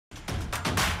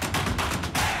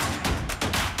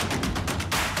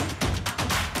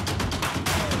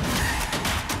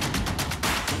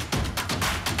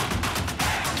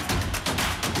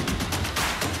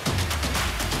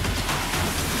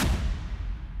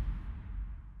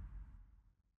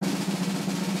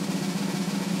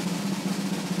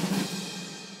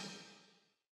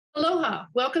Aloha.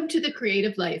 Welcome to The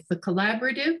Creative Life, a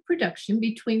collaborative production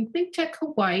between ThinkTech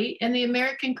Hawaii and the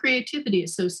American Creativity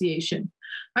Association.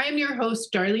 I am your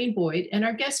host, Darlene Boyd, and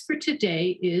our guest for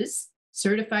today is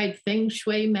certified Feng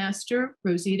Shui master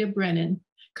Rosita Brennan,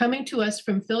 coming to us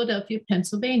from Philadelphia,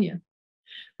 Pennsylvania.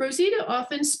 Rosita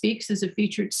often speaks as a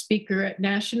featured speaker at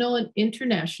national and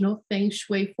international Feng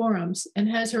Shui forums and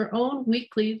has her own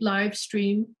weekly live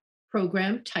stream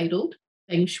program titled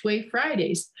Feng Shui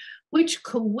Fridays, which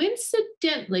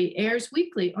coincidentally airs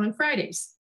weekly on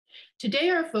Fridays. Today,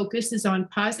 our focus is on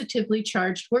positively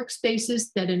charged workspaces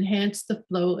that enhance the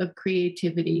flow of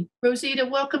creativity. Rosita,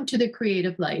 welcome to The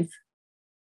Creative Life.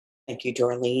 Thank you,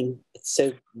 Darlene. It's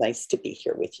so nice to be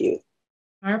here with you.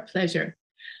 Our pleasure.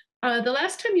 The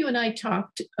last time you and I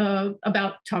talked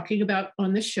talking about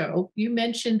on the show, you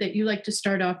mentioned that you like to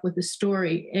start off with a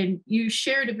story, and you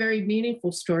shared a very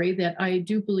meaningful story that I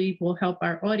do believe will help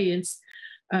our audience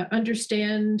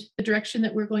understand the direction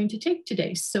that we're going to take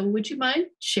today. So would you mind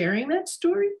sharing that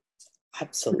story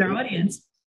Absolutely. with our audience?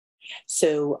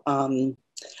 So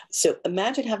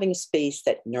imagine having a space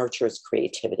that nurtures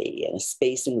creativity and a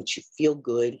space in which you feel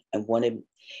good and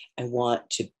want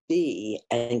to be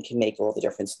and can make all the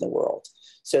difference in the world.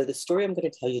 So the story I'm going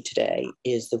to tell you today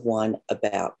is the one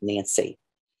about Nancy.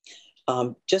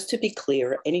 Just to be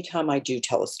clear, anytime I do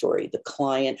tell a story, the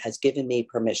client has given me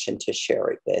permission to share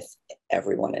it with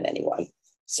everyone and anyone.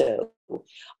 So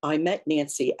I met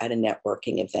Nancy at a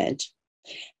networking event,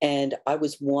 and I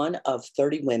was one of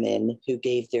 30 women who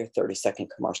gave their 30-second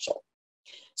commercial.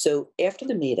 So after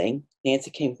the meeting,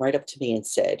 Nancy came right up to me and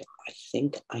said, "I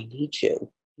think I need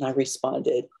you." And I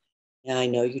responded, "Yeah, I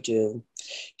know you do."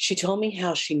 She told me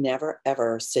how she never,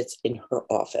 ever sits in her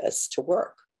office to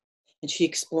work. And she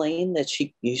explained that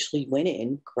she usually went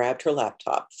in, grabbed her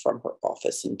laptop from her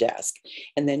office and desk,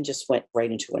 and then just went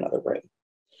right into another room.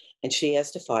 And she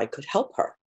asked if I could help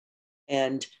her.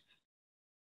 And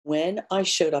when I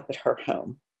showed up at her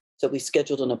home, so we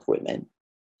scheduled an appointment,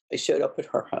 I showed up at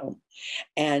her home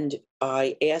and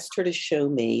I asked her to show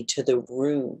me the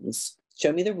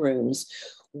rooms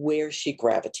where she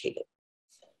gravitated.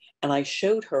 And I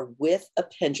showed her with a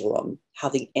pendulum how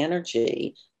the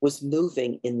energy was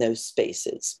moving in those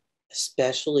spaces,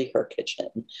 especially her kitchen,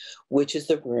 which is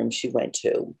the room she went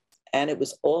to. And it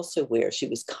was also where she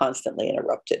was constantly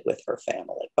interrupted by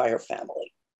her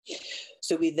family.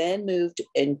 So we then moved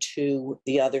into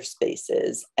the other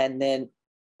spaces and then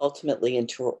ultimately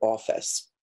into her office.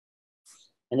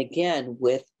 And again,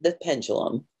 with the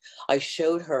pendulum, I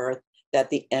showed her that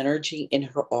the energy in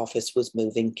her office was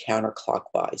moving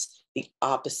counterclockwise, the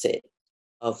opposite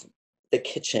of the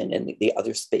kitchen and the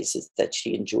other spaces that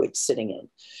she enjoyed sitting in.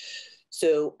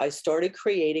 So I started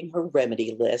creating her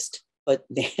remedy list, but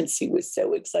Nancy was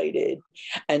so excited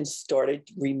and started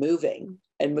removing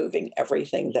and moving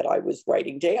everything that I was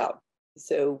writing down.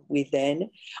 So we then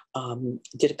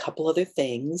did a couple other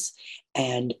things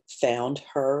and found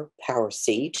her power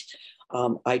seat.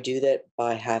 I do that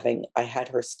by I had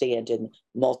her stand in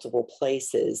multiple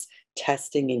places,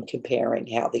 testing and comparing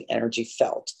how the energy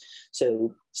felt.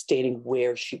 So standing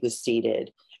where she was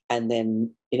seated and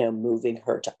then, moving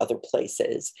her to other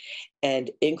places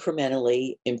and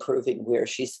incrementally improving where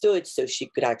she stood so she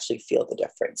could actually feel the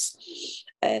difference.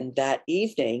 And that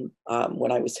evening,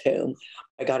 when I was home,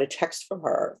 I got a text from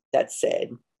her that said,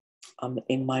 "I'm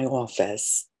in my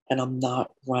office and I'm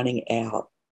not running out.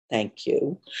 Thank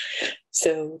you."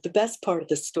 So the best part of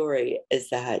the story is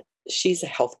that she's a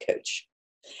health coach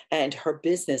and her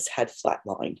business had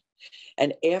flatlined.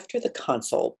 And after the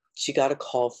consult, she got a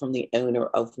call from the owner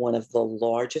of one of the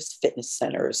largest fitness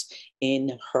centers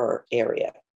in her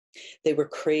area. They were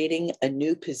creating a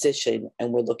new position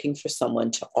and were looking for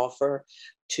someone to offer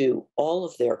to all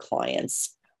of their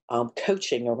clients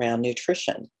coaching around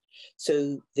nutrition.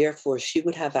 So therefore, she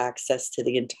would have access to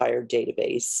the entire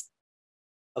database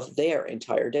of their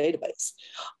entire database.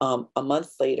 A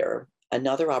month later,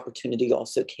 another opportunity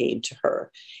also came to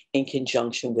her in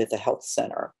conjunction with a health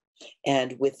center.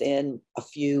 And within a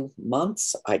few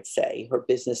months, I'd say, her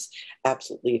business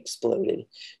absolutely exploded.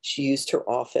 She used her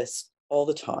office all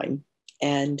the time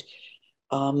and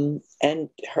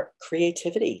her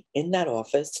creativity in that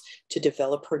office to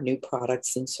develop her new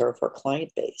products and serve her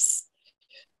client base.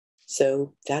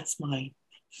 So that's my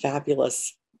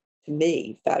fabulous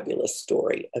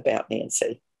story about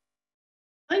Nancy.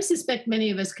 I suspect many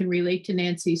of us can relate to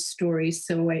Nancy's story,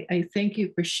 so I thank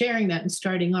you for sharing that and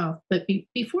starting off. But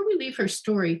before we leave her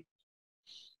story,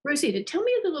 Rosita, tell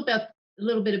me a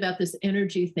little bit about this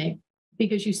energy thing,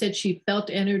 because you said she felt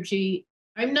energy.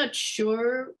 I'm not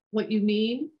sure what you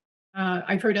mean.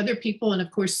 I've heard other people, and of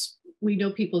course, we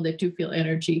know people that do feel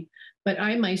energy. but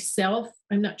I myself,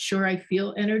 I'm not sure I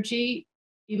feel energy,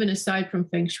 even aside from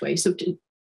Feng Shui. So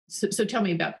tell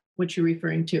me about what you're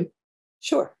referring to.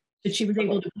 Sure. That she was Okay.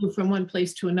 able to move from one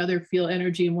place to another, feel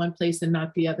energy in one place and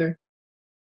not the other.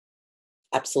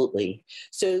 Absolutely.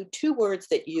 So two words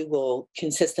that you will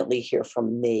consistently hear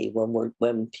from me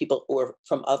when people or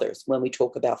from others when we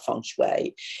talk about feng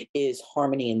shui is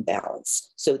harmony and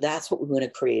balance. So that's what we want to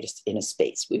create in a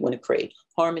space. We want to create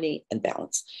harmony and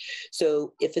balance.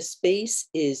 So if a space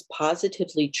is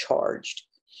positively charged,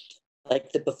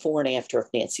 like the before and after of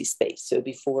Nancy's space. So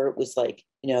before it was like,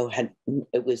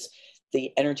 it was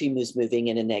the energy was moving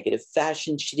in a negative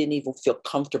fashion. She didn't even feel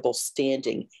comfortable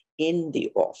standing in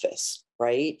the office,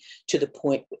 right? To the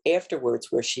point afterwards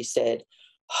where she said,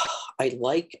 "Oh, I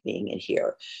like being in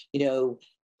here." You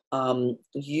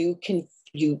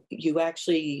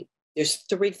actually, there's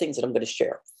three things that I'm going to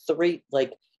share. Three,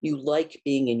 like you like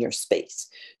being in your space.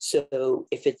 So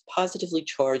if it's positively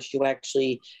charged, you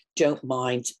actually don't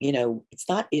mind,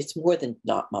 it's more than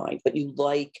not mind, but you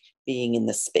like being in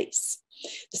the space.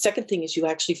 The second thing is you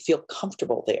actually feel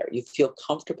comfortable there. You feel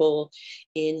comfortable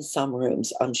in some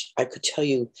rooms. I could tell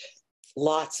you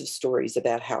lots of stories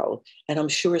about how, and I'm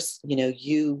sure,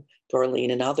 you,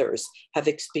 Darlene, and others have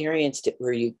experienced it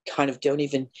where you kind of don't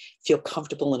even feel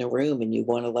comfortable in a room and you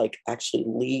want to like actually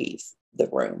leave the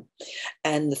room.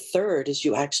 And the third is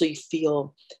you actually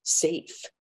feel safe.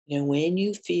 When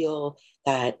you feel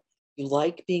that you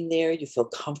like being there, you feel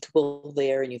comfortable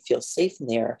there, and you feel safe in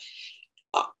there,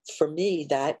 for me,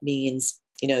 that means,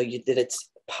 that it's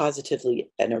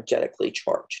positively energetically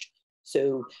charged.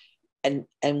 So, and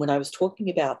when I was talking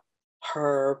about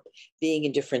her being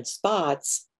in different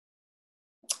spots,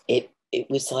 it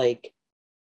was like,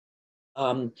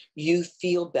 you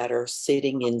feel better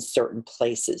sitting in certain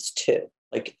places too.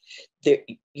 Like there,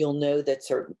 you'll know that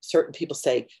certain people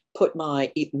say, put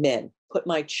my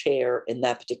chair in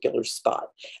that particular spot,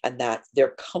 and that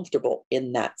they're comfortable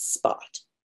in that spot.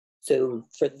 So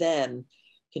for them,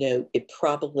 it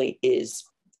probably is,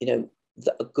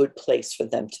 a good place for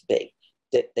them to be,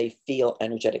 that they feel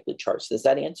energetically charged. Does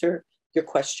that answer your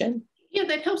question? Yeah,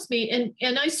 that helps me.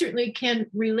 And I certainly can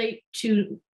relate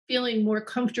to feeling more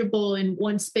comfortable in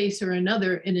one space or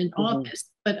another in an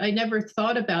office, but I never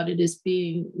thought about it as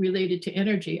being related to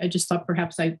energy. I just thought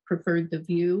perhaps I preferred the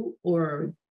view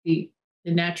or the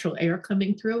natural air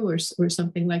coming through or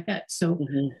something like that. So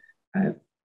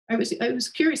I was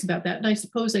curious about that, and I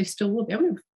suppose I still will be. I'm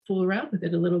going to fool around with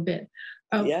it a little bit.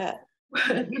 Yeah.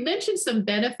 You mentioned some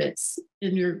benefits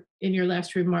in your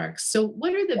last remarks. So,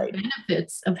 what are the Right.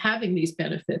 benefits of having these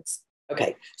benefits?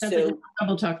 Okay. Sounds like a So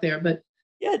double talk there, but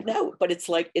yeah, no, but it's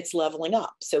like it's leveling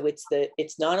up. So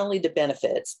it's not only the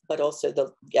benefits, but also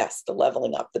the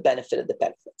leveling up, the benefit of the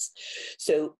benefits.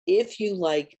 So if you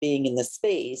like being in the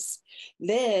space,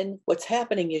 then what's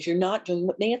happening is you're not doing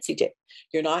what Nancy did.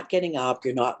 You're not getting up,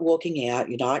 you're not walking out,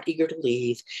 you're not eager to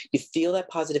leave. You feel that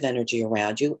positive energy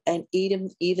around you, and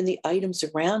even the items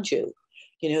around you,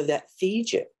 that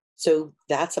feed you. So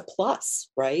that's a plus,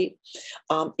 right?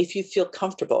 If you feel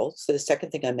comfortable, so the second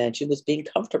thing I mentioned was being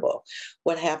comfortable.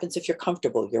 What happens if you're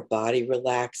comfortable? Your body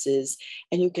relaxes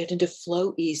and you get into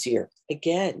flow easier.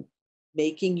 Again,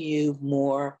 making you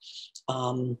more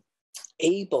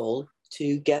able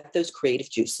to get those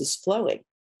creative juices flowing.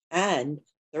 And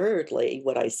thirdly,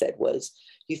 what I said was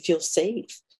you feel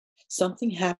safe.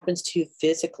 Something happens to you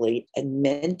physically and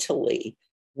mentally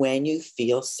when you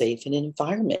feel safe in an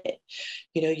environment.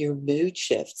 Your mood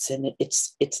shifts, and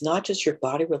it's not just your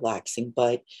body relaxing,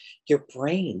 but your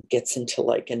brain gets into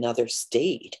like another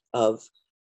state of,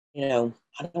 I don't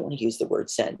want to use the word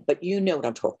zen, but you know what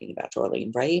I'm talking about,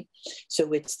 Darlene, right?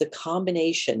 So it's the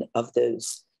combination of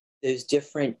those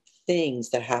different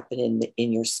things that happen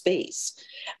in your space.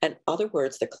 And other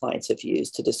words that clients have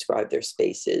used to describe their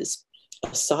spaces,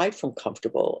 aside from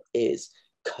comfortable, is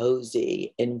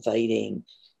cozy, inviting,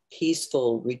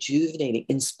 peaceful, rejuvenating,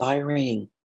 inspiring,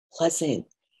 pleasant.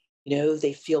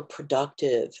 They feel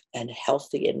productive and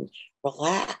healthy and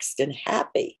relaxed and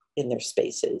happy in their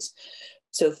spaces.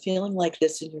 So feeling like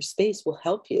this in your space will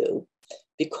help you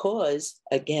because,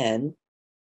 again,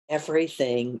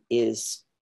 everything is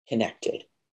connected,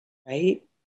 right?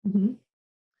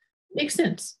 makes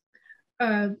sense.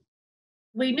 Uh,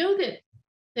 we know that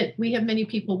we have many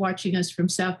people watching us from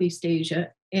Southeast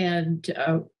Asia, and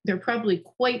they're probably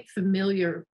quite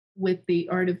familiar with the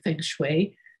art of Feng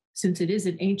Shui, since it is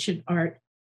an ancient art.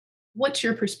 What's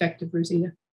your perspective,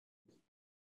 Rosita?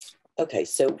 Okay,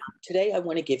 so today I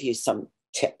want to give you some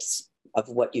tips of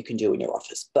what you can do in your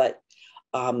office. But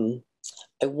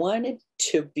I wanted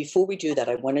to, before we do that,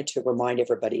 I wanted to remind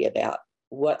everybody about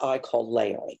what I call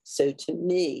layering. So to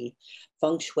me,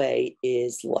 Feng Shui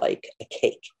is like a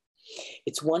cake.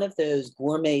 It's one of those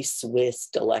gourmet Swiss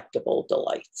delectable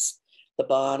delights. The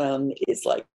bottom is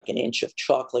like an inch of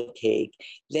chocolate cake.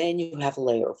 Then you have a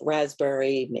layer of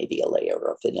raspberry, maybe a layer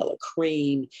of vanilla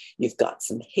cream. You've got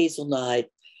some hazelnut,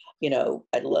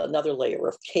 another layer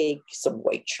of cake, some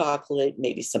white chocolate,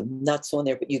 maybe some nuts on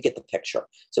there, but you get the picture.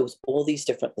 So it's all these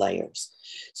different layers.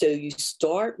 So you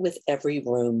start with every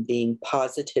room being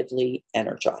positively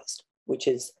energized, which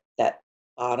is that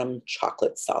bottom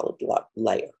chocolate solid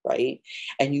layer, right?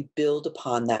 And you build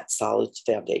upon that solid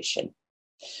foundation.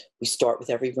 We start with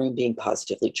every room being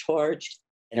positively charged,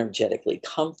 energetically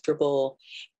comfortable,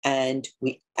 and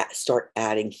we start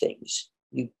adding things.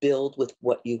 You build with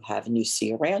what you have and you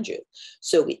see around you.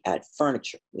 So we add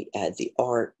furniture, we add the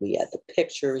art, we add the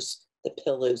pictures, the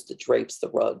pillows, the drapes, the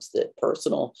rugs, the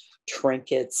personal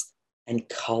trinkets, and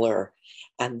color.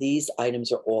 And these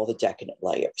items are all the decadent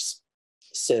layers.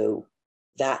 So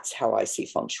that's how I see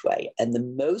Feng Shui. And the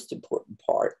most important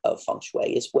part of Feng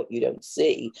Shui is what you don't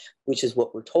see, which is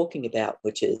what we're talking about,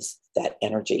 which is that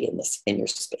energy in your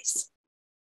space.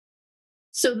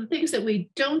 So the things that we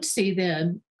don't see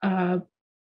then,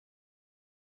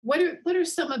 what are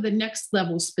some of the next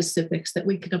level specifics that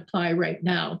we can apply right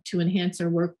now to enhance our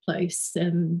workplace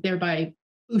and thereby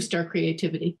boost our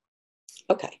creativity?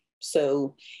 Okay.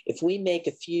 So if we make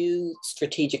a few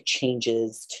strategic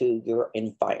changes to your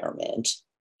environment,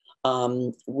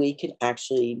 we can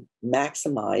actually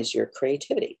maximize your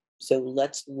creativity. So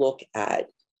let's look at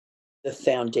the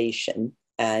foundation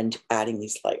and adding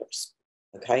these layers.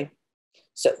 Okay.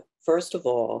 So first of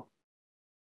all,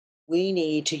 we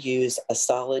need to use a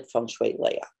solid Feng Shui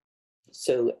layout.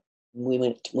 So we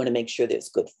want to make sure there's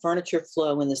good furniture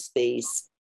flow in the space.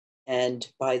 And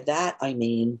by that, I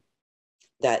mean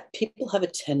that people have a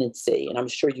tendency, and I'm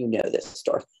sure you know this,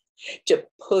 Darlene, to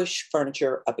push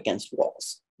furniture up against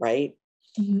walls, right?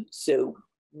 Mm-hmm. So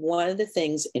one of the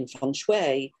things in Feng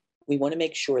Shui, we want to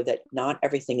make sure that not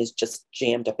everything is just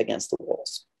jammed up against the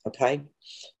walls, okay?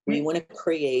 We want to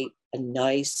create a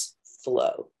nice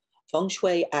flow. Feng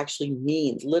Shui actually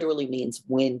literally means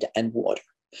wind and water.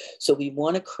 So we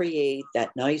want to create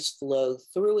that nice flow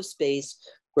through a space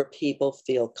where people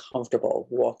feel comfortable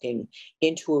walking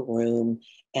into a room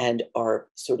and are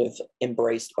sort of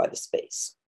embraced by the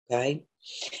space, okay?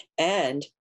 And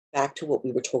back to what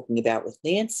we were talking about with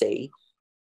Nancy,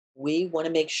 we want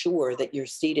to make sure that you're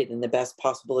seated in the best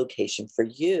possible location for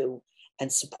you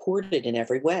and supported in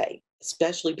every way,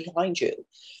 especially behind you.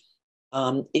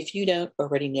 If you don't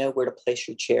already know where to place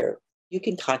your chair, you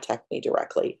can contact me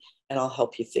directly and I'll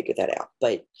help you figure that out.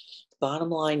 But the bottom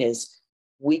line is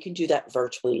we can do that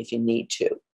virtually if you need to.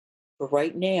 But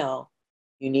right now,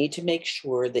 you need to make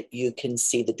sure that you can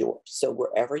see the door. So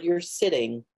wherever you're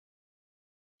sitting,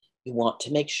 you want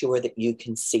to make sure that you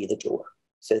can see the door.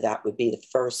 So that would be the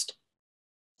first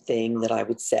thing that I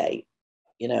would say,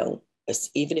 even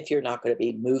if you're not going to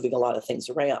be moving a lot of things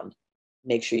around,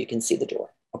 make sure you can see the door,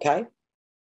 okay?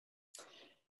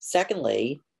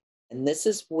 Secondly, and this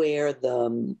is where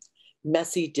the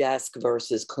messy desk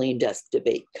versus clean desk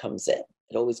debate comes in.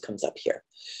 It always comes up here.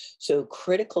 So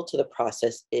critical to the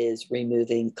process is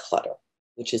removing clutter,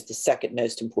 which is the second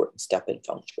most important step in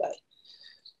Feng Shui.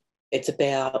 It's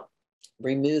about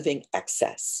removing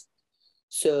excess.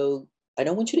 So I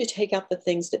don't want you to take out the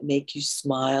things that make you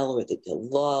smile or that you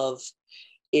love.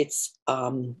 It's,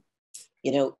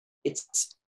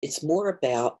 it's more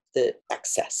about the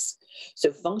excess.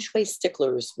 So Feng Shui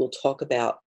sticklers will talk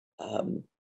about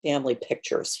family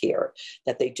pictures here,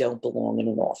 that they don't belong in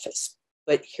an office.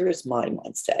 But here's my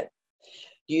mindset.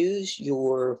 Use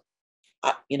your,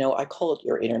 I call it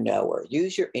your inner knower.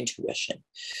 Use your intuition.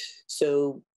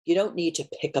 So you don't need to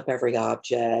pick up every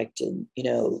object and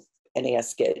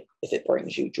ask it if it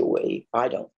brings you joy. I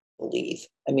don't believe.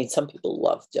 I mean, some people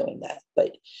love doing that.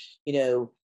 But,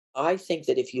 I think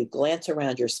that if you glance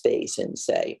around your space and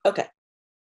say, okay,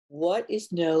 what is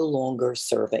no longer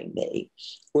serving me?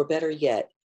 Or better yet,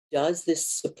 does this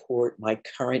support my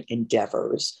current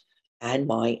endeavors and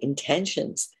my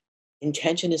intentions?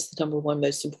 Intention is the number one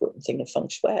most important thing in Feng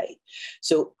Shui.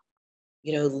 So,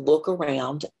 look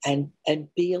around and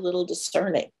be a little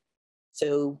discerning.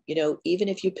 So, even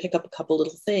if you pick up a couple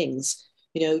little things,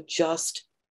 just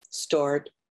start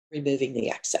removing the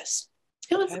excess.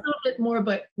 Tell us a little bit more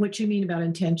about what you mean about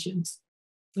intentions.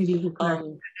 Maybe you can clarify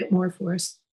a bit more for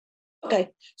us. Okay,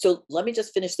 so let me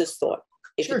just finish this thought.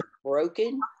 If Sure. it's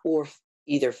broken, or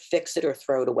either fix it or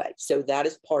throw it away. So that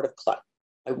is part of clutter.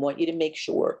 I want you to make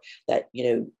sure that,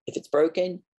 if it's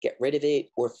broken, get rid of it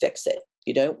or fix it.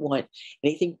 You don't want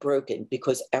anything broken,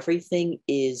 because everything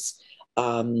is,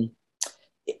 I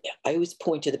always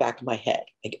point to the back of my head.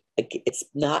 It's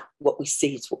not what we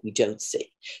see, it's what we don't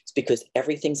see. It's because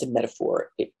everything's a metaphor,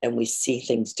 and we see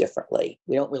things differently.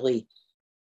 We don't really,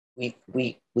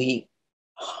 we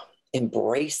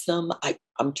embrace them.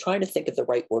 I'm trying to think of the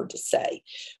right word to say,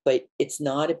 but it's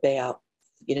not about,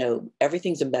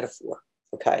 everything's a metaphor.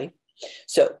 Okay.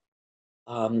 So,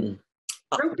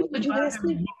 what did you ask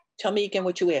me? Tell me again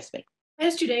what you asked me. I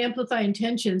asked you to amplify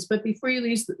intentions, but before you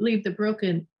leave the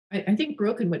broken, I think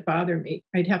broken would bother me.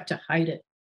 I'd have to hide it.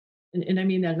 And I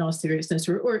mean that in all seriousness,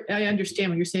 or I understand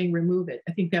what you're saying, remove it.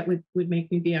 I think that would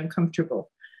make me be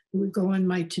uncomfortable. It would go on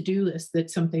my to-do list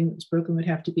that something that's broken would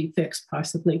have to be fixed,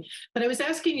 possibly. But I was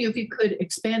asking you if you could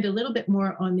expand a little bit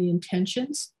more on the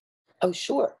intentions. Oh,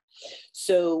 sure.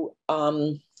 So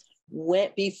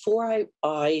before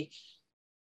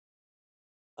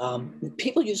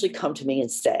people usually come to me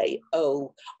and say,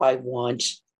 "Oh, I want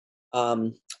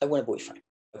a boyfriend."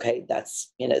 Okay,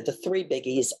 that's, the three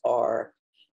biggies are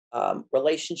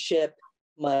relationship,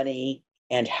 money,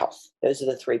 and health. Those are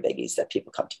the three biggies that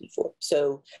people come to me for.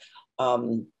 So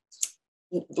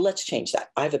let's change that.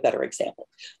 I have a better example.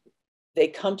 They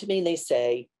come to me and they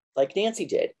say, like Nancy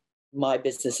did, "My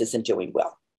business isn't doing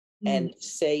well." And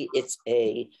say it's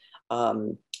a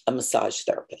massage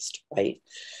therapist, right?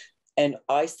 And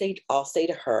I'll say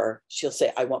to her, she'll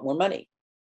say, "I want more money."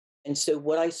 And so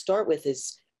what I start with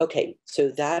is, okay,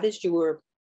 so that is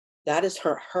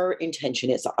her intention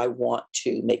is, "I want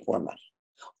to make more money."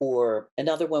 Or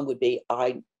another one would be,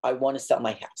 I want to sell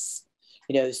my house.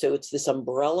 So it's this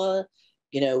umbrella,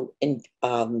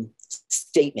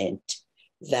 statement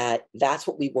that's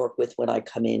what we work with when I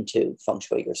come into Feng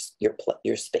Shui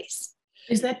your space.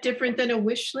 Is that different than a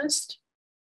wish list?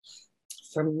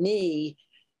 For me,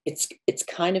 it's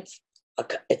kind of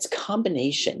it's a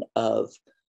combination of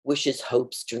wishes,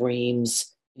 hopes,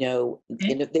 dreams.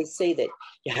 They say that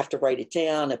you have to write it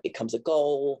down, it becomes a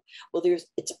goal. Well,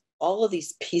 it's all of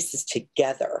these pieces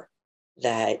together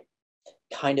that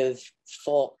kind of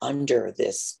fall under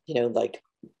this, like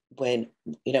when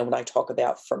I talk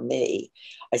about, for me,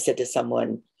 I said to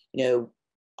someone,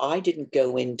 I didn't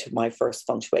go into my first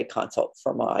Feng Shui consult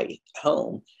for my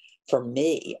home. For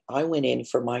me, I went in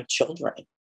for my children.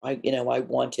 I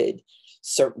wanted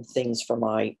certain things for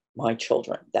my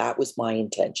children. That was my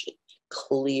intention.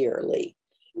 Clearly,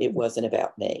 it wasn't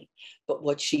about me. But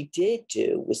what she did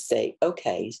do was say,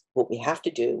 okay, what we have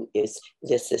to do is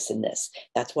this, this, and this.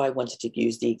 That's why I wanted to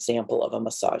use the example of a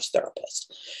massage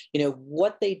therapist.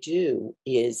 What they do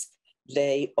is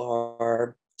they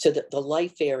are, so that the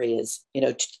life areas,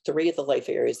 three of the life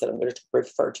areas that I'm going to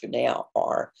refer to now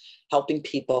are helping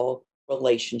people,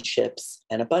 relationships,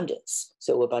 and abundance.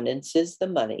 So abundance is the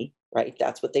money, right?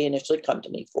 That's what they initially come to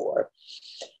me for.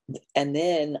 And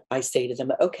then I say to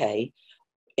them, okay,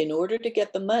 in order to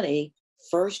get the money,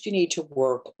 first you need to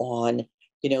work on,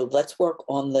 let's work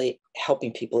on the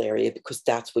helping people area, because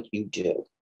that's what you do.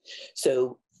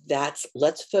 So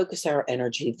let's focus our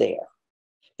energy there,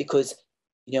 because,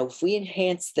 if we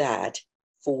enhance that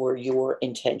for your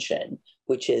intention,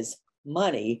 which is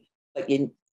money, but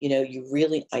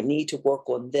I need to work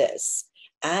on this,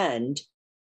 and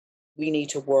we need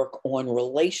to work on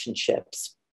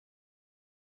relationships,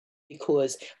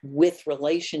 because with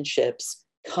relationships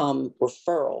come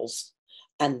referrals,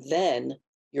 and then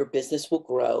your business will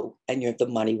grow and the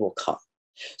money will come.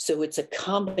 So it's a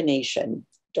combination,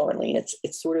 Darlene.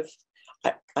 It's sort of,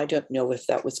 I don't know if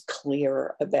that was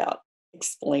clear about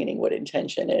explaining what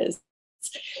intention is.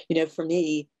 For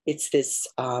me, it's this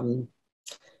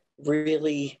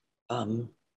really,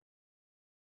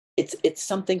 it's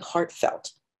something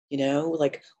heartfelt,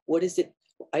 like, what is it?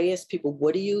 I ask people,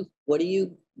 what do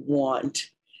you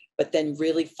want? But then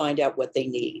really find out what they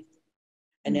need.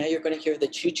 And now you're going to hear the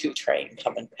choo-choo train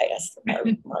coming past my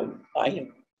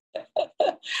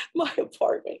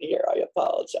apartment here. I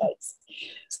apologize.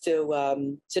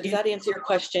 So does that answer your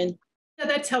question? Yeah,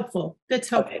 that's helpful. That's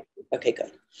helpful. Okay,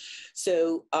 good.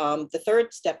 So the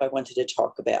third step I wanted to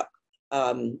talk about,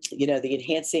 the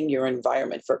enhancing your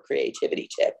environment for creativity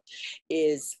tip,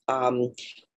 is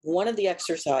one of the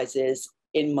exercises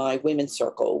in my women's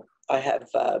circle. I have,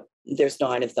 there's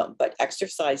 9 of them, but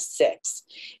exercise 6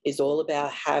 is all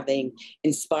about having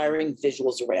inspiring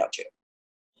visuals around you.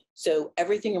 So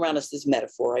everything around us is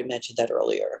metaphor. I mentioned that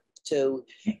earlier. So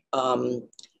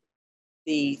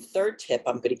the third tip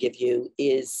I'm going to give you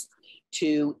is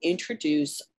to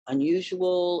introduce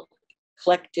unusual,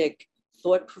 eclectic,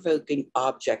 thought-provoking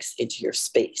objects into your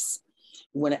space.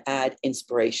 You want to add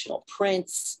inspirational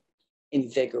prints,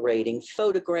 invigorating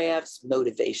photographs,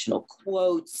 motivational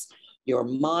quotes, your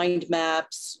mind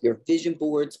maps, your vision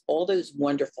boards, all those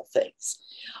wonderful things.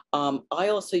 I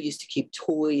also used to keep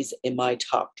toys in my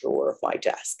top drawer of my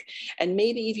desk. And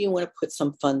maybe if you want to put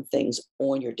some fun things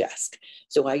on your desk.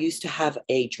 So I used to have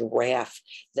a giraffe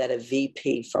that a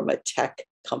VP from a tech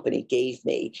company gave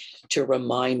me to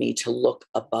remind me to look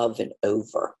above and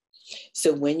over.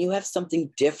 So when you have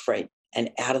something different and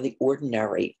out of the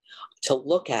ordinary to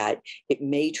look at, it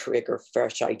may trigger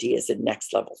fresh ideas and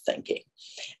next level thinking.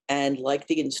 And like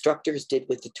the instructors did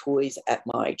with the toys at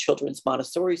my children's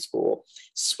Montessori school,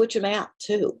 switch them out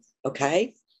too,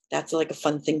 okay? That's like a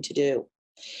fun thing to do.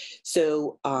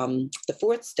 So the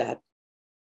fourth step,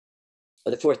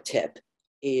 or the fourth tip,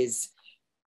 is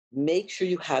make sure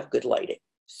you have good lighting.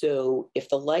 So if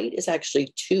the light is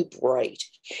actually too bright,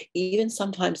 even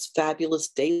sometimes fabulous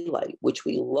daylight, which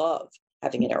we love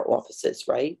having in our offices,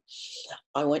 right?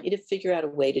 I want you to figure out a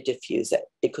way to diffuse it,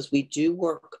 because we do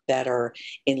work better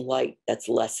in light that's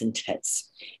less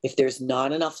intense. If there's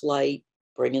not enough light,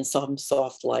 bring in some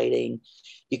soft lighting.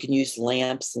 You can use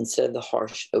lamps instead of the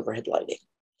harsh overhead lighting.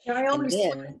 Yeah, I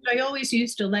always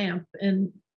used a lamp,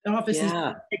 and offices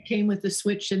that came with the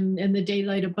switch and the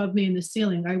daylight above me in the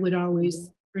ceiling. I would always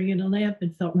bring in a lamp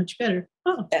and felt much better.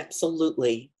 Oh,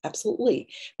 absolutely, absolutely,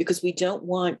 because we don't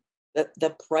want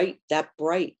that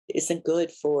bright isn't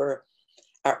good for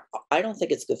our, I don't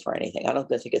think it's good for anything. I don't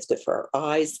think it's good for our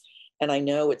eyes. And I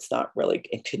know it's not really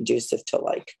conducive to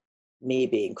like me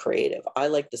being creative. I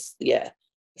like this,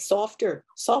 softer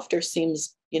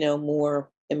seems, more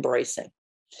embracing.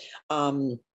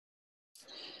 So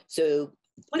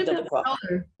what about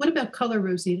color? What about color,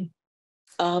 Rosita?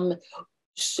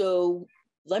 So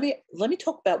let me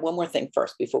talk about one more thing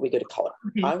first before we go to color.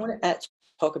 Okay. I want to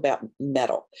talk about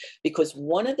metal, because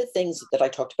one of the things that I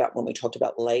talked about when we talked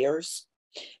about layers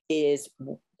is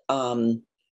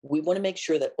we want to make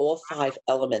sure that all 5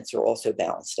 elements are also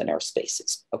balanced in our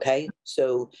spaces. Okay,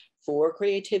 so for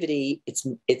creativity,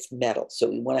 it's metal. So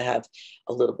we want to have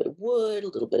a little bit of wood, a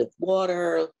little bit of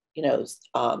water,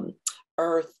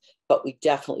 earth, but we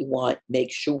definitely want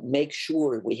make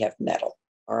sure we have metal.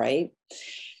 All right.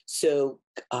 So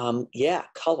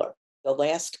color. The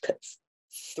last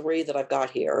 3 that I've got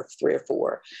here, 3 or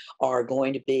 4, are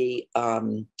going to be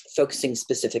focusing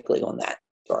specifically on that,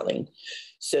 Darlene.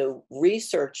 So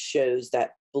research shows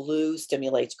that blue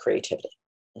stimulates creativity.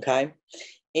 Okay.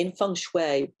 In Feng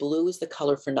Shui, blue is the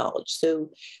color for knowledge.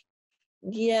 So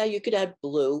you could add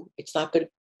blue. It's not going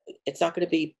to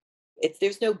be,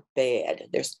 there's no bad.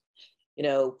 There's,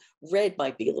 red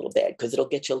might be a little bad because it'll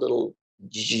get you a little,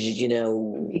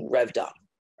 revved up,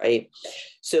 right?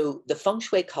 So the Feng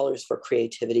Shui colors for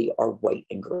creativity are white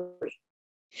and green.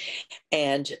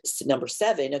 And number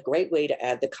 7, a great way to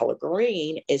add the color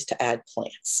green is to add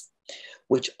plants,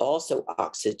 which also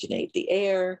oxygenate the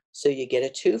air. So you get a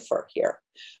twofer here.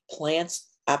 Plants,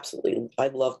 absolutely. I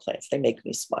love plants. They make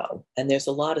me smile. And there's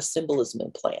a lot of symbolism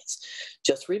in plants.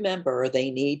 Just remember, they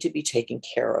need to be taken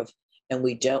care of. And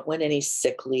we don't want any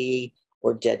sickly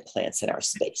or dead plants in our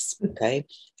space, okay?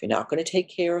 If you're not going to take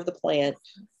care of the plant,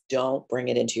 don't bring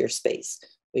it into your space.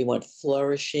 We want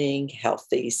flourishing,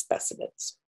 healthy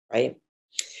specimens, right?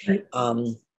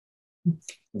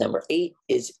 Number 8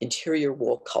 is interior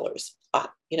wall colors.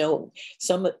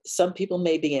 Some people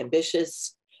may be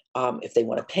ambitious if they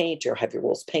want to paint or have your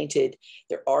walls painted.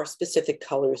 There are specific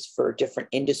colors for different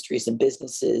industries and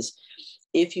businesses.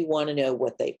 If you want to know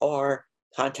what they are,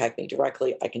 contact me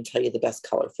directly. I can tell you the best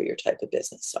color for your type of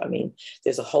business. I mean,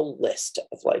 there's a whole list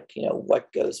of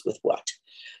what goes with what.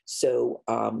 So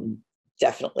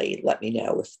definitely let me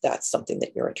know if that's something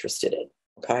that you're interested in.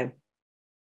 Okay.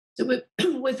 So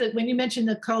with it, when you mentioned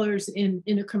the colors in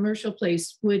a commercial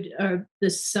place, would the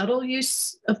subtle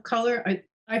use of color,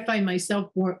 I find myself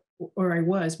I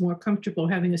was more comfortable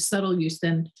having a subtle use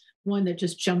than one that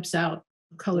just jumps out.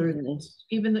 Color,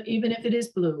 even if it is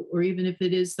blue, or even if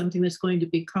it is something that's going to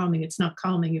be calming, it's not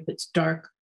calming if it's dark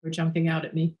or jumping out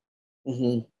at me.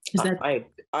 Is that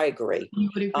I agree. You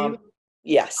would agree?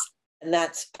 Yes, and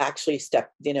that's actually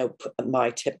my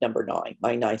tip number 9,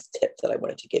 my 9th tip that I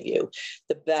wanted to give you.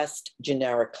 The best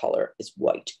generic color is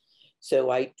white.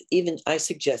 So I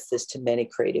suggest this to many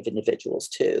creative individuals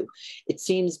too. It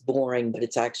seems boring, but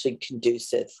it's actually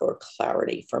conducive for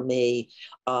clarity. For me,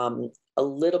 a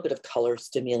little bit of color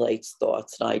stimulates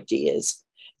thoughts and ideas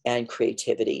and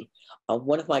creativity.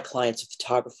 One of my clients, a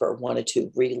photographer, wanted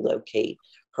to relocate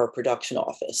her production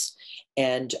office,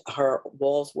 and her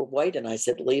walls were white. And I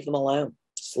said, leave them alone,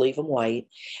 just leave them white.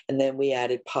 And then we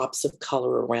added pops of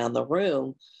color around the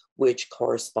room, which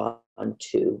correspond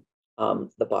to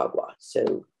the bagua.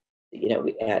 So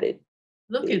We added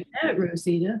Look the, at that,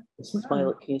 Rosita. this is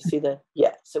Wow. can you see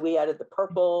yeah. So we added the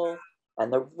purple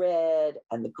and the red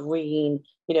and the green,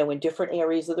 in different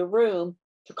areas of the room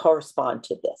to correspond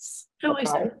to this. Oh, I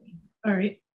see. Okay. All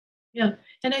right. Yeah.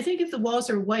 And I think if the walls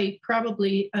are white,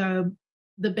 probably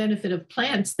the benefit of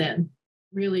plants then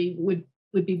really would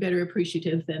be better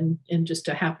appreciative than in just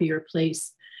a happier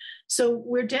place. So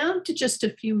we're down to just a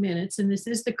few minutes, and this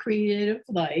is the creative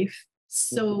life.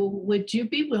 So would you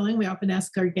be willing, we often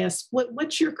ask our guests,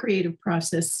 what's your creative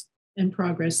process and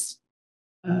progress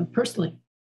personally?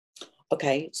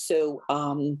 Okay. So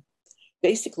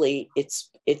basically it's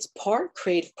part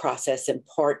creative process and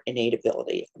part innate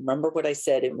ability. Remember what I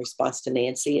said in response to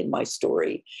Nancy in my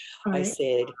story? All I right.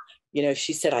 said,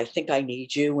 she said, I think I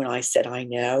need you. And I said, I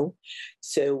know.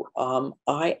 So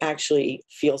I actually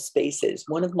feel spaces.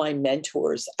 One of my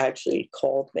mentors actually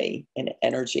called me an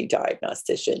energy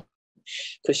diagnostician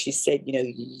because she said,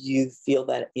 you feel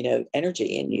that,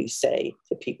 energy, and you say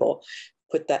to people,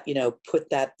 put that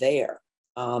there.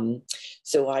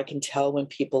 So I can tell when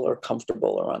people are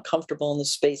comfortable or uncomfortable in the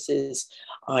spaces.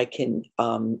 I can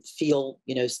feel,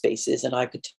 spaces, and I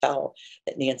could tell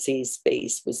that Nancy's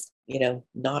space was,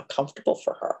 not comfortable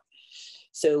for her.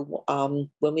 So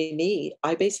when we meet,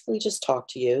 I basically just talk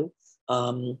to you.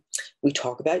 We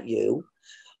talk about you.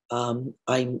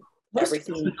 Most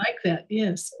Everything would like that,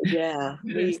 yes. yeah,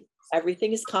 Yes.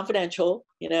 everything is confidential.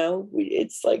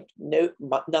 It's like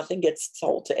nothing gets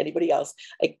told to anybody else.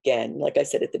 Again, like I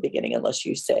said at the beginning, unless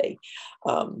you say,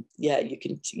 yeah, you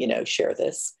can, share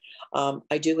this.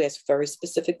 I do ask very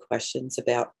specific questions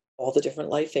about all the different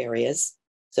life areas.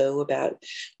 So about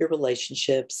your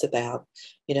relationships, about,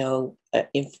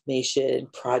 information,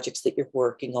 projects that you're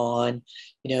working on,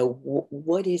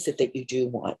 what is it that you do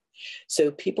want? So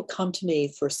people come to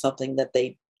me for something that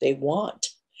they want.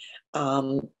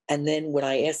 And then when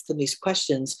I ask them these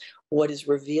questions, what is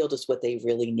revealed is what they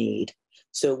really need.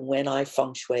 So when I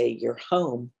feng shui your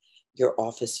home, your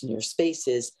office, and your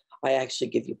spaces, I actually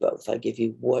give you both. I give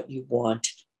you what you want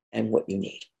and what you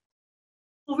need.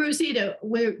 Well, Rosita,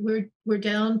 we're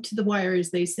down to the wire,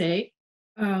 as they say,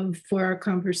 for our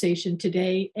conversation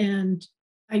today, and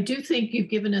I do think you've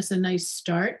given us a nice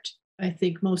start. I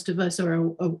think most of us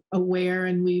are aware,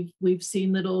 and we've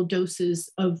seen little doses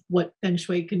of what Feng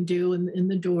Shui can do in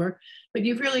the door. But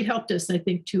you've really helped us, I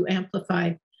think, to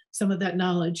amplify some of that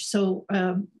knowledge. So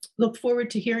look forward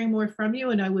to hearing more from you.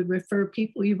 And I would refer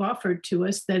people you've offered to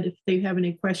us that if they have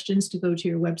any questions, to go to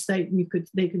your website, and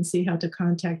they can see how to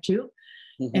contact you.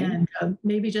 And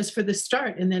maybe just for the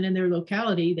start, and then in their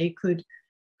locality, they could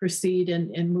proceed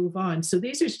and move on. So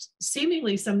these are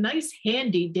seemingly some nice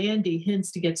handy dandy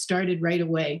hints to get started right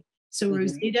away. So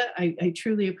Rosita, I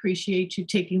truly appreciate you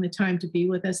taking the time to be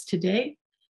with us today.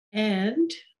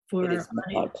 And It is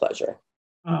my pleasure.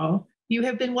 You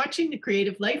have been watching The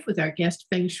Creative Life with our guest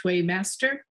Feng Shui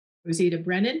master, Rosita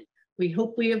Brennan. We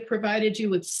hope we have provided you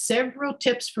with several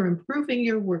tips for improving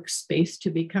your workspace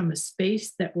to become a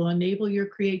space that will enable your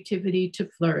creativity to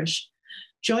flourish.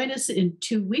 Join us in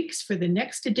 2 weeks for the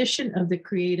next edition of The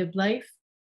Creative Life.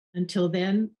 Until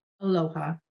then,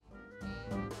 aloha.